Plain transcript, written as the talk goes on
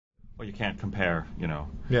Well, you can't compare,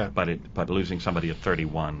 Yeah. But losing somebody at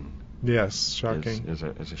 31 Yes, shocking. is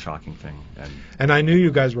a shocking thing. And I knew you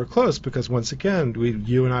guys were close because once again,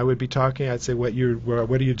 you and I would be talking. I'd say, "What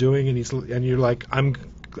are you doing?" And you're like, "I'm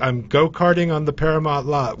go-karting on the Paramount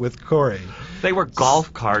lot with Corey." They were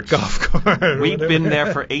golf carts. Golf cart. We'd been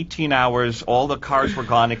there for 18 hours. All the cars were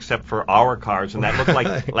gone except for our cars, and that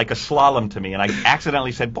looked like a slalom to me. And I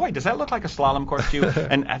accidentally said, "Boy, does that look like a slalom course to you?"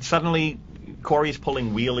 And suddenly, Corey's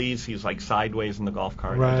pulling wheelies. He's like sideways in the golf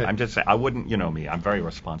cart. Right. I'm just saying, I wouldn't, me. I'm very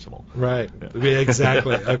responsible. Right. Yeah,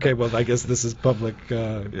 exactly. Okay. Well, I guess this is public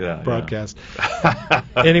broadcast. Yeah.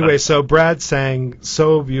 Anyway, so Brad sang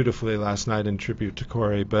so beautifully last night in tribute to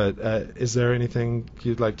Corey. But is there anything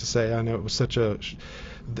you'd like to say? I know it was such a.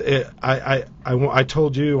 I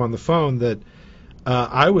told you on the phone that.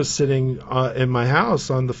 I was sitting in my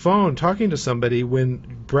house on the phone talking to somebody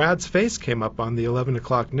when Brad's face came up on the 11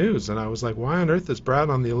 o'clock news, and I was like, why on earth is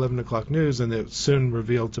Brad on the 11 o'clock news? And it soon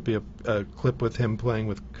revealed to be a clip with him playing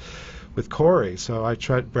with Corey. So I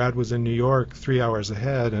tried. Brad was in New York 3 hours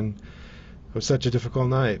ahead, and it was such a difficult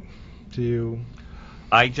night.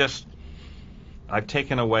 I've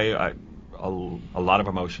taken away a lot of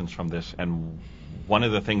emotions from this, and one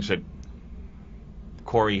of the things that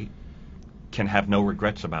Corey can have no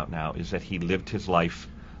regrets about now is that he lived his life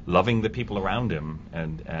loving the people around him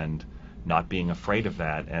and not being afraid of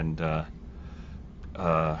that. And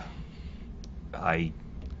I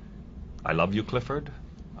love you, Clifford.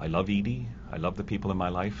 I love Edie. I love the people in my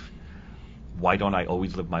life. Why don't I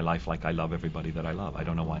always live my life like I love everybody that I love? I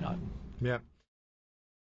don't know why not. Yeah.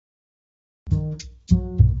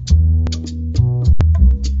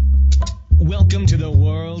 Welcome to the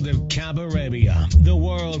world of Cabarabia, the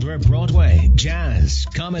world where Broadway, jazz,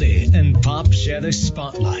 comedy, and pop share the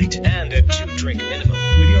spotlight and a 2-drink minimum.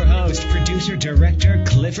 With your host, producer, director,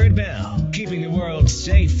 Clifford Bell, keeping the world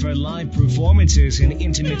safe for live performances in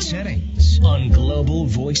intimate settings on Global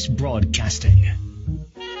Voice Broadcasting.